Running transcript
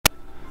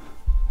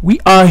We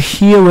are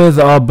here with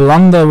our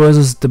blunder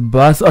versus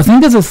Dbasso. I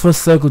think this is for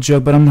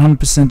Circlejerk, but I'm not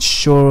 100%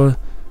 sure.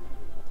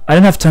 I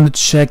didn't have time to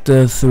check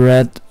the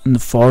thread in the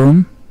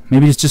forum.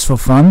 Maybe it's just for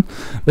fun.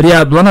 But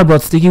yeah, blunder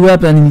brought sticky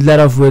web and he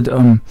led off with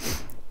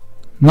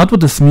not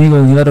with the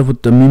Smeagol, he led off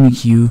with the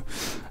Mimikyu.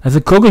 As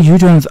a Koko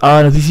U-turn is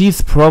out, as you see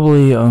it's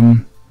probably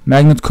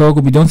Magnet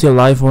Koko. We don't see a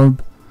life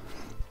orb.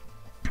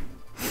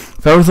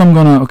 First I'm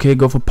gonna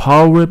go for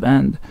Power Whip,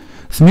 and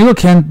Smeagol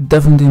can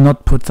definitely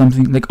not put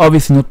something, like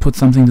obviously not put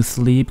something to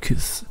sleep,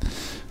 because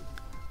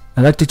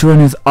Electric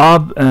Terrain is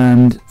up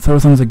and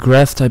Ferrothorn is a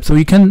grass type, so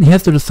he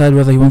has to decide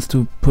whether he wants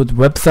to put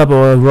Web Sub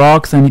or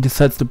Rocks, and he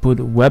decides to put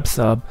Web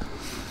Sub.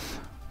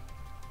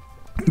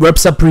 Web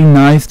Sub pretty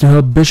nice to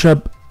help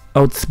Bishop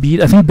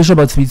outspeed. I think Bishop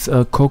outspeeds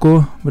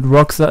Koko with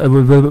Rocks,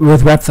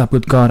 with Web Sub.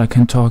 Good God, I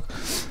can't talk.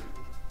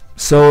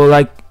 So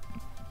like,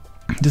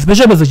 this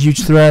Bishop is a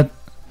huge threat.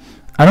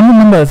 I don't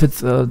remember if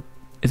it's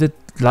is it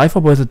Life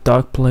Orb or is it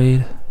Dark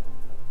Blade?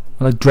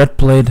 Or like Dread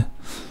Blade?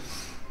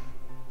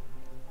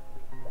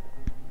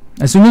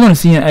 I assume we're gonna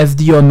see an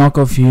SD or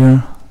knockoff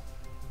here.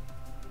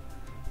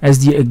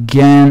 SD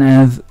again,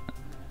 as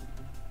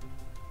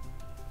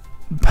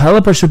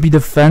Pelipper should be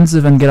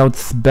defensive and get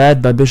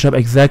outsped by Bishop.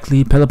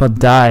 Exactly, Pelipper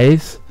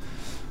dies.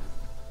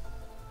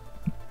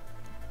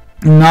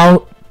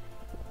 Now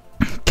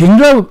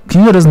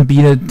Kingdra doesn't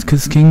beat it,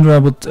 because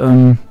Kingdra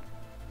would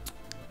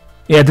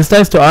yeah, this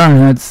dies to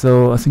Ironhead,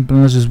 so I think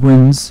Blunder just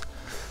wins.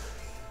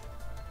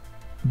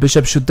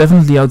 Bishop should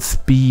definitely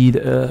outspeed,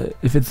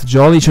 if it's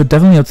Jolly, should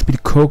definitely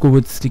outspeed Koko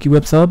with Sticky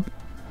Web Sub.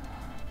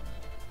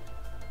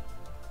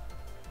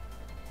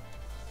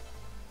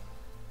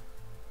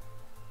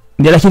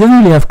 Yeah, like he doesn't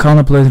really have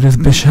counterplay to this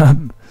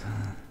Bishop.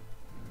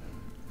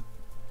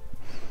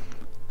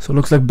 So it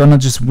looks like Blunder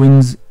just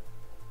wins.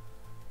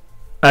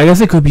 I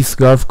guess it could be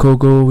Scarf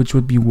Koko, which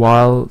would be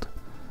wild.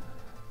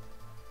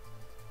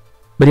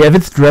 But yeah, if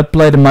it's Dread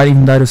Blade, it might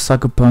even die to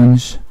Sucker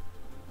Punch.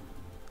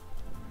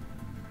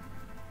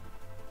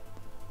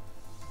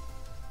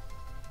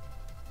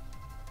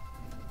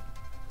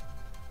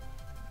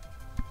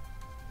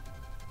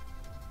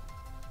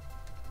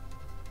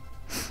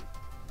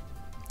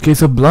 Okay,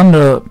 so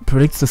Blunder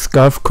predicts the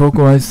Scarf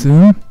Koko, I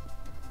assume.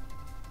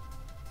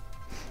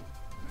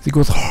 He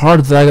goes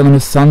hard Zygon on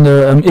the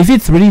Thunder. If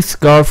it's really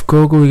Scarf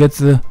Koko, he gets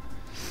the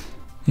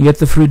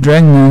free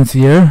Dragonlance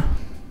here.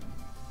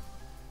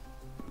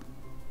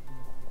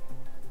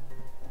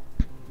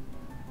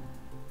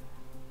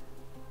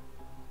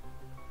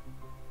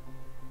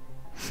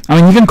 I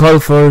mean, you can coil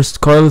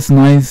first. Coil is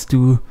nice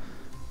to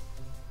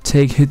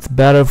take hits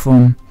better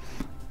from.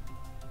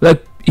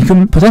 Like, you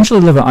can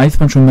potentially live an Ice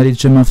Punch from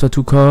Medicham after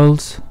 2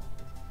 coils.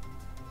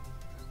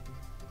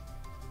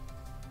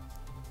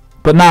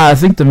 But nah, I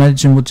think the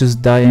Medicham would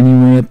just die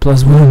anyway at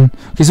 +1.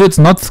 Okay, so it's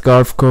not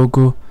Scarf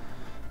Koko.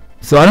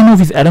 So I don't know if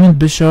he's Adamant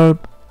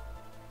Bishop.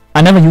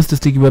 I never used the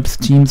Sticky Webs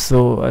team,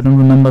 so I don't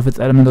remember if it's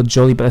Adamant or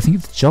Jolly, but I think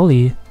it's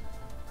Jolly.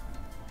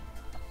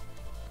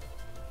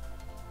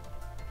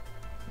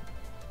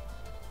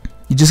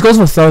 He just goes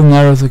for 1,000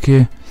 arrows,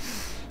 okay.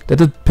 That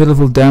did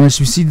pitiful damage.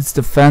 You see it's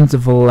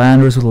defensive for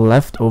Landorus with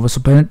leftover,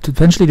 so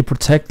potentially to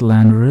protect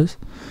Landorus.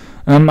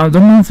 I don't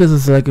know if this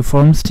is like a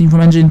forums team from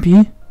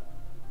NJNP.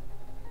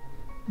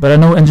 But I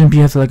know NJNP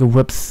has like a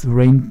Webs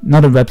rain,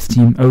 not a Webs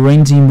team, a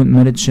rain team with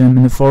Medicham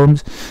in the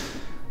forums.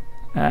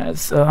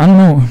 So I don't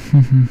know.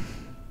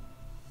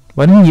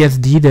 Why didn't he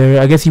SD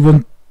there? I guess he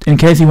went, in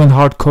case he went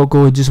hard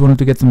Koko, he just wanted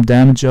to get some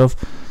damage off.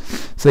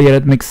 So yeah,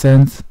 that makes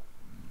sense.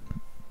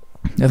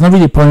 There's not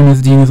really a point in his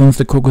dealing as long as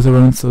the Koko's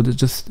around, so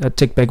I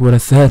take back what I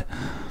said.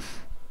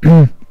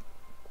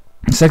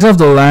 Sacks off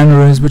the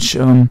Landorus, which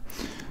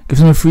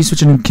gives him a free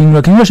switch in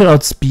Kingdra. Kingdra should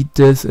outspeed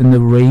this in the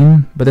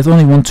rain, but there's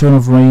only 1 turn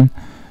of rain.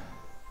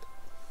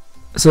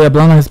 So yeah,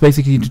 Blunder has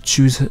basically to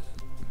choose,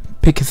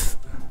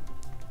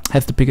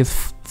 has to pick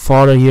his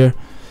fodder here.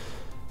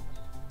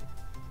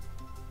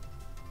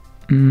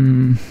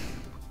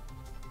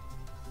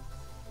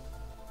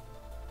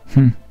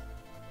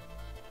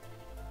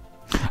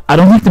 I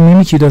don't think the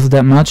Mimikyu does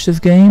that much this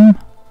game,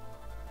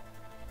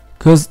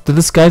 because the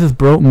disguise is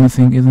broken, I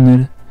think, isn't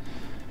it?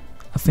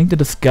 I think the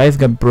disguise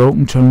got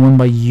broken turn 1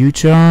 by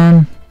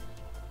U-turn.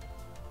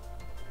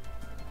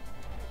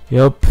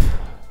 Yup.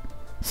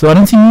 So I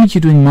don't see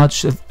Mimikyu doing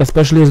much,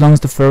 especially as long as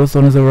the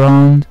Ferrothorn is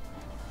around.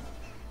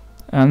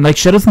 And like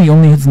Shadowsneak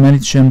only hits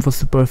Medicham for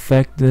super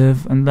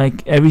effective, and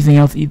like everything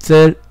else eats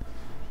it.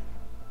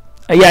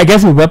 Yeah, I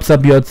guess with Web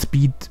Sub you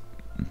outspeed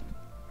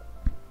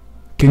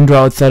Kingdra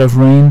outside of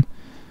rain.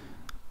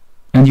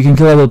 And you can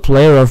kill a little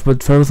player off,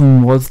 but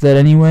Ferrothorn was dead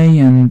anyway,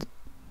 and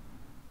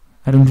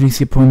I don't really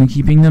see a point in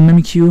keeping the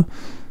Mimikyu.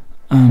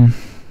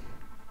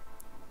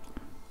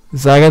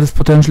 Zygarde is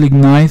potentially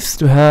nice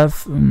to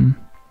have.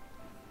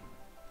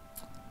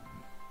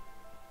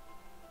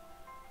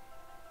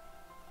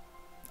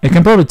 I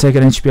can probably take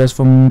an HPS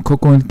from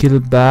Koko and kill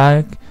it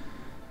back.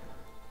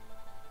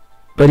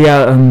 But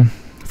yeah,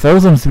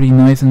 Ferrothorn is really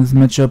nice in this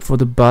matchup for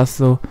the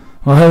Dbasso.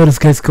 Or however this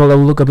guy's called, I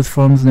will look up his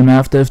forums name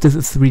after. If this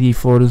is 3D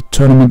for the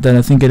tournament, then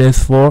I think it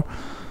is for.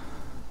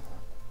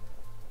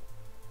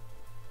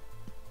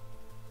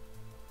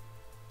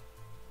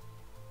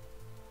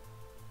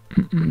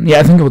 Yeah,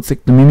 I think I would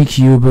stick the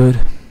Mimikyu,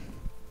 but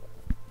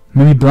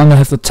maybe Blunder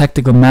has the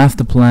tactical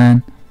master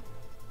plan.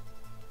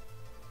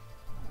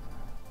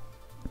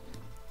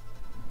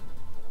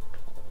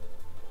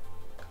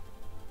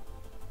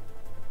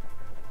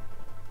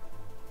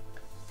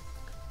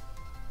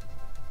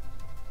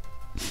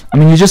 I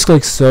mean, you just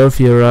like Surf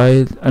here,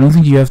 right? I don't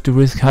think you have to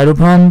risk Hydro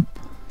Pump.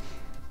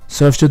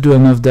 Surf should do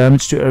enough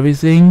damage to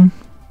everything.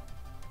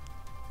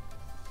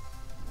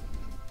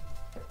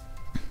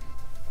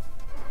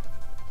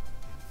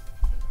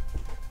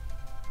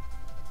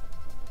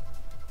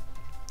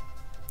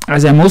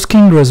 As most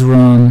Kingdras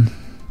run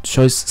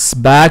choice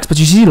Spax, but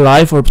you see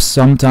Life Orbs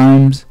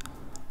sometimes.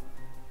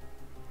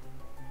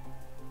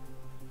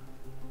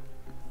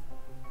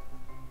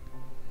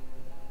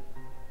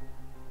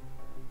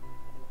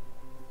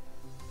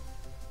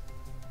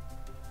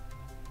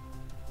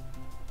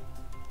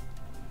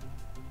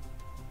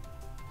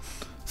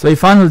 So he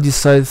finally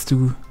decides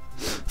to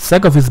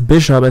sack off his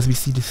bishop as we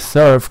see the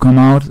Surf come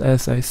out,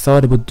 as I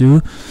thought it would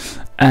do.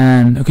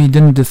 And okay, he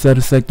didn't decide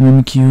to sack the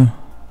Mimikyu.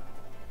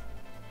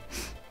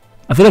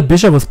 I feel like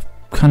bishop was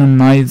kind of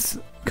nice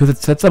because it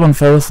sets up on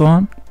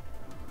Ferrothorn.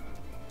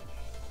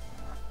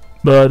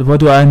 But what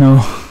do I know?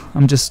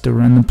 I'm just a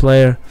random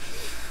player.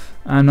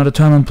 I'm not a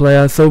tournament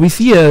player. So we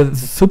see a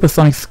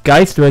Supersonic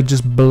Sky Strike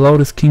just below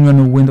this King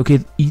Run of Wind. Okay,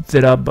 it eats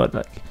it up, but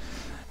like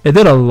it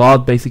did a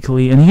lot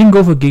basically. And he can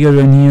go for Giga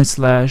Rain here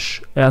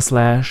slash Air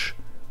Slash.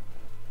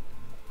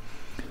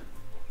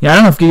 Yeah, I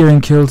don't know if Giga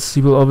Rain kills.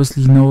 He will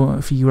obviously know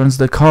if he runs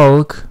the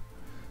Culk.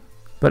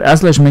 But Air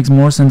Slash makes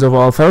more sense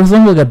overall.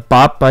 Ferrothorn will get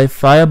bopped by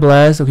Fire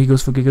Blast. Okay, he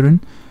goes for Giga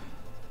Rain.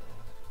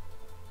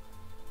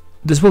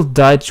 This will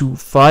die to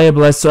Fire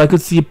Blast, so I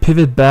could see a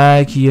pivot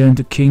back here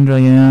into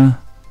Kingdra, yeah.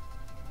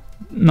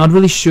 Not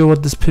really sure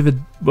what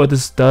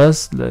this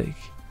does, like.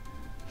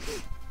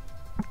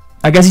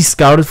 I guess he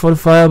scouted for the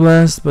Fire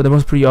Blast, but it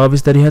was pretty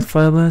obvious that he had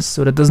Fire Blast,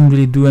 so that doesn't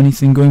really do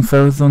anything. Going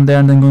Ferrothorn there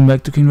and then going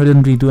back to Kingdra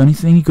didn't really do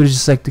anything. He could have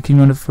just sacked the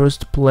Kingdra in the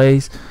first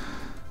place.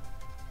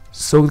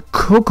 So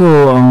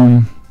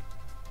Coco,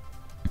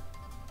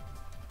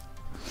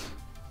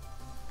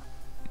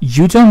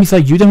 U-turn, we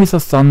saw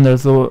Thunder,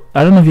 so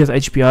I don't know if he has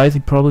HPIs, he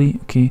probably,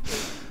 okay.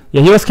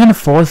 Yeah, he was kind of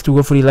forced to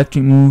go for the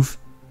electric move,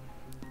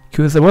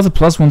 because there was a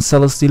 +1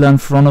 Celesteela in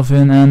front of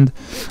him, and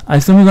I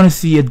assume we're gonna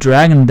see a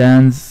Dragon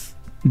Dance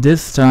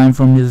this time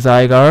from the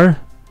Zygarde,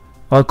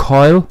 or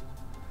Coil.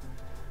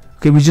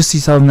 Okay, we just see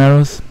Southern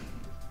Arrows.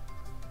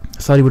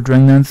 I thought he would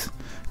Dragon Dance,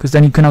 because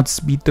then he can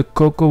outspeed the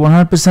Coco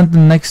 100% the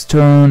next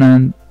turn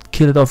and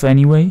kill it off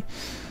anyway.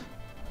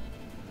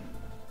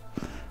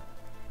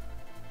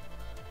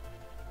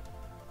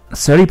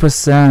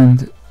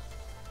 %.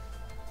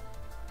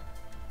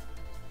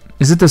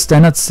 Is it the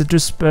standard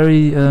Citrus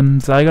Berry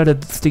Zygarde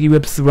that Sticky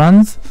Whips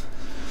runs?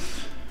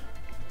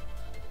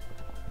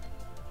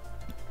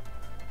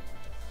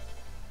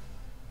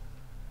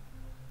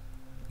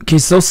 Okay,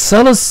 so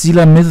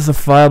Celesteela misses a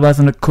Fire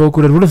Blast on the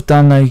Coco. That would have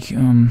done like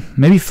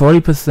maybe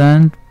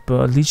 40%,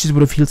 but Leeches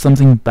would have healed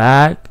something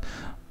back.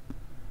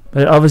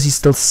 But it obviously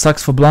still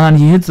sucks for Blunder,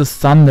 and he hits the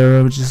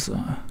Thunder, which is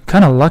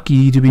kind of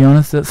lucky, to be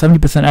honest.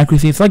 70%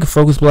 accuracy, it's like a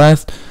Focus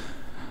Blast.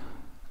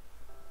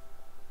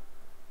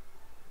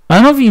 I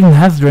don't know if he even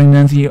has Dragon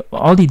Dance.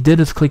 All he did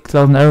is click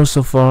 1000 Arrows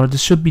so far.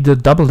 This should be the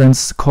Double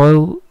Dance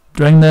Coil,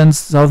 Dragon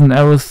Dance, 1000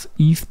 Arrows,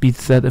 E-Speed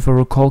set, if I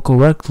recall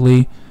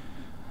correctly.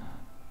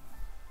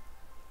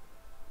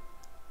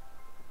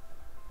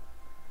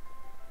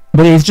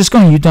 But he's just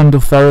going to U-turn to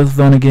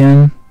Ferrothorn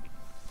again.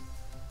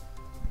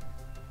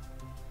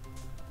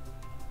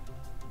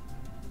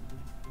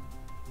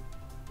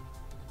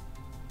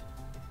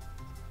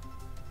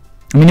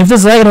 I mean, if the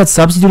Zygarde had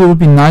Substitute, it would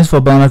be nice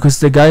for Blunder, because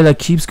the guy like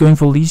keeps going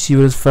for Leechy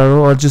with his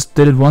Pharaoh, or just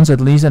did it once at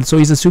least, and so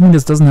he's assuming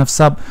this doesn't have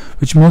Sub,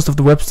 which most of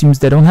the web teams,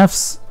 they don't have.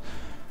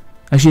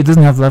 Actually, it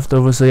doesn't have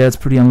leftover, so yeah, it's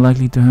pretty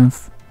unlikely to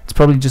have. It's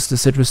probably just the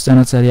Citrus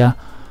standard set, yeah.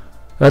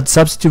 But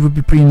Substitute would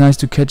be pretty nice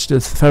to catch the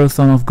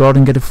Ferrothorn off guard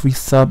and get a free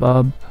Sub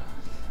up.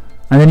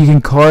 And then you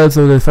can Coil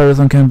so the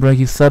Ferrothorn can't break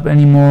his Sub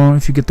anymore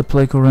if you get the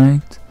play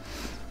correct.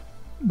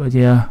 But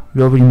yeah,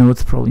 we already know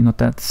it's probably not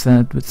that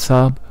set with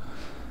Sub,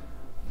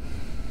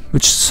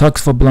 which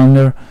sucks for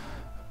Blunder,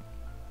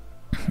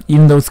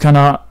 even though it's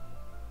kinda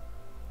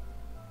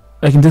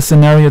like in this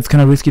scenario it's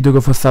kinda risky to go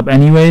for Sub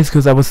anyways,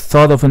 because I was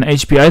thought of an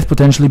HPIs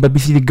potentially, but we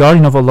see the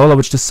Guardian of Alola,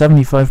 which does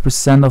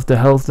 75% of the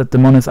health that the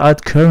mon is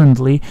at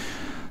currently.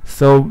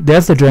 So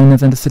there's the Dragon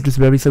Dance and the Citrus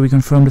Berry, so we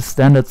confirm the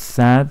standard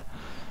set.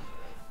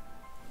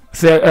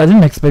 So I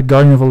didn't expect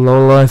Guardian of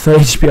Alola, I thought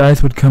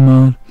HPIs would come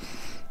out.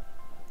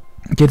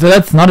 Okay, so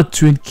that's not a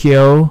Tweet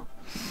KO.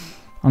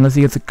 Unless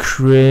he gets a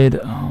crit.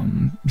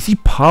 You see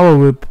Power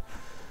Whip.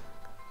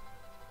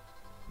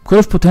 Could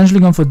have potentially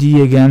gone for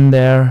D again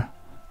there.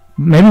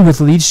 Maybe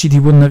with Leech Seed he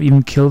wouldn't have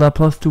even killed that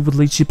 +2 with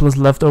Leech Seed plus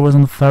leftovers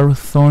on the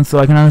Ferrothorn, so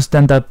I can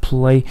understand that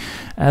play.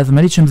 As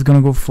Medicham is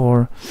gonna go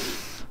for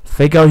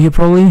Fake Out here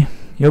probably.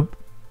 Yep.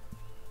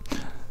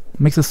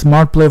 Makes a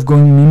smart play of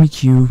going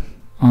Mimikyu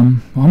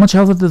How much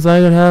health did the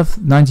Zygarde have?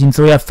 19.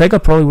 So yeah, Faker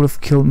probably would have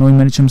killed, knowing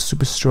Medicham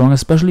super strong,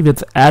 especially if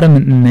it's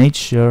adamant in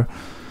nature.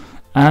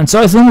 And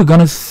so I think we're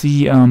gonna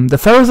see the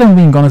Ferro thing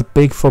being gone is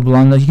big for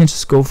Blunder. He can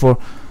just go for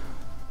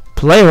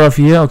Play Rough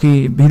here.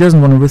 Okay, he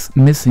doesn't want to risk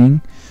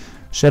missing.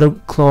 Shadow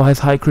Claw has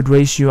high crit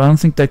ratio. I don't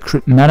think that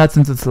crit matters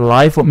since it's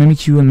live. What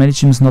Mimikyu and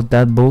Medicham is not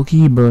that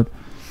bulky, but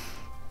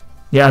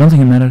yeah, I don't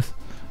think it matters.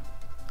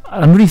 I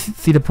don't really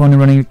see the point in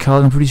running a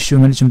Calc. I'm pretty sure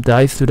Medicham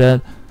dies to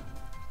that.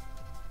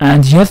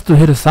 And he has to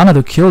hit a Thunder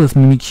to kill this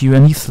Mimikyu,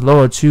 and he's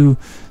slower too.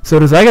 So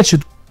the Zygarde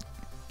should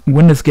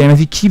win this game. As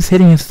he keeps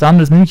hitting his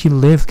Thunders, Mimikyu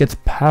lives, gets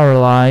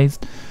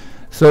paralyzed.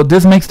 So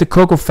this makes the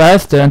Koko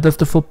faster and does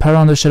the full para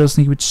on the Shadow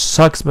Sneak, which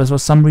sucks, but for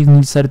some reason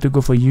he decided to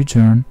go for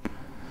U-turn.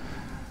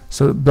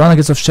 So Blunder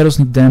gets off Shadow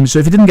Sneak damage. So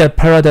if he didn't get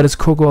para, that his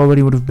Koko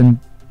already would have been...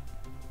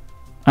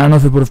 I don't know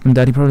if it would have been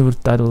dead, he probably would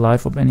have died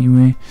alive up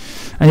anyway.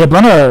 And yeah,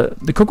 Blunder,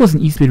 the Koko is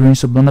in E-speed range,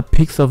 so Blunder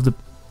picks off the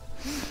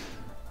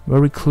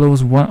very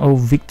close 1-0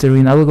 victory.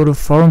 And I will go to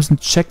forums and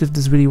check if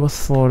this really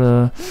was for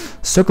the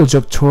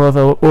Circlejerk tour,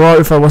 or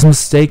if I was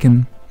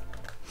mistaken.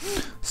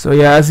 So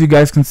yeah, as you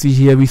guys can see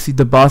here, we see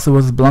Dbasso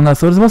versus Blunder.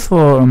 So this was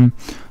for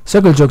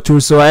Circlejerk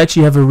tour, so I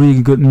actually have a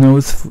really good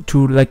nose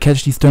to like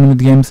catch these tournament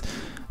games.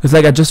 It's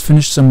like I just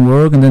finished some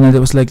work and then I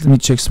was like, let me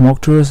check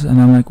Smoke Tours,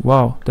 and I'm like,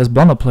 wow, there's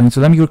Blunder playing,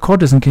 so let me record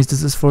this in case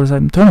this is for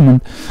some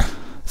tournament.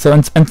 So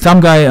and some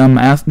guy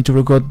asked me to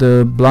record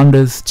the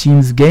Blunder's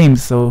team's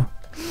games, so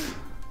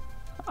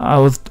I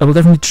will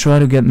definitely try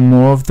to get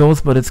more of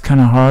those, but it's kind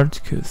of hard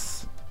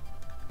because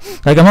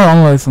like I'm not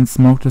always on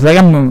Smoke Tours. Like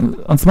I'm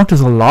on Smoke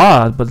Tours a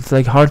lot, but it's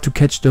like hard to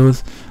catch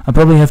those. I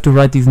probably have to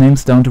write these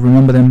names down to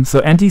remember them.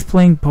 So Anti's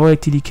playing Poek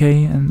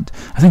TDK, and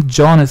I think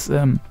John is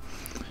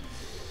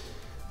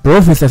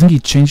Brofist. I think he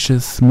changed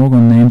his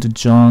Smogon name to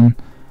John,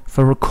 if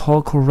I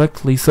recall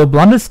correctly. So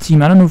Blunder's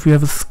team, I don't know if we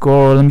have a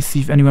score. Let me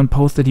see if anyone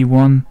posted he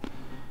won.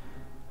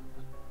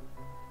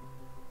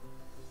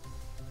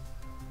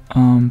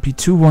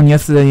 P2 won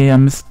yesterday. I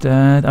missed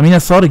that. I mean, I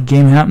saw the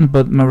game happen,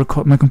 but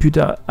my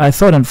computer, I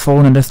saw it on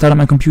phone, and I started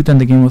my computer and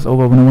the game was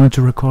over when I wanted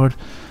to record.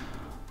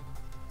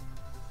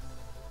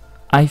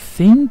 I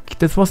think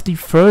this was the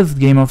first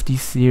game of the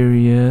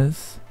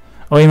series.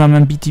 Oh yeah, my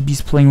man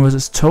BTB's playing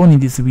versus Tony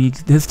this week.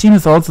 His team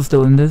is also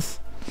still in this,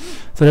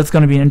 so that's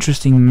gonna be an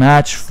interesting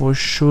match for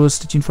sure.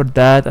 Stay tuned for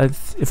that.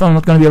 If I'm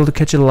not gonna be able to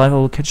catch it live,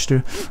 I'll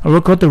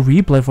record the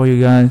replay for you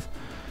guys.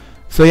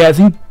 So yeah, I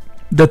think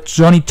the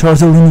Johnny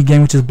Torzolini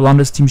game, which is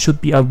Blunder's team,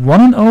 should be a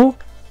 1-0,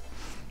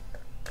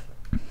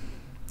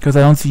 because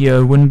I don't see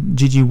a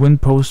GG win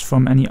post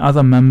from any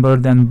other member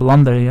than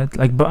Blunder yet.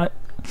 Like, but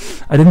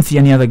I didn't see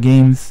any other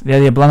games.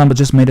 Yeah, Blunder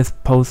just made his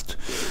post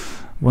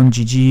 1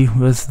 GG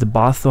with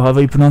Dbasso,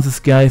 however you pronounce this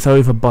guy.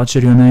 Sorry if I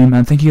butchered your name,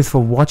 and thank you guys for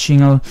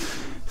watching. I'll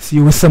see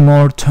you with some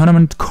more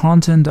tournament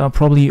content.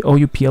 Probably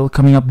OUPL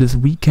coming up this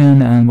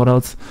weekend, and what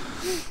else?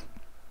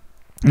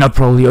 Not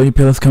probably,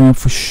 OUPL is coming up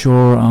for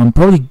sure.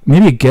 Probably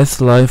maybe a guest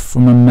live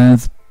from my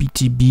man's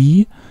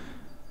BTB.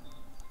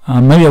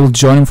 Maybe I will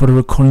join him for the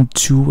recording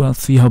too. I'll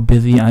see how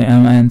busy I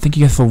am, and thank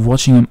you guys for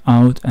watching. I'm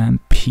out,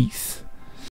 and peace.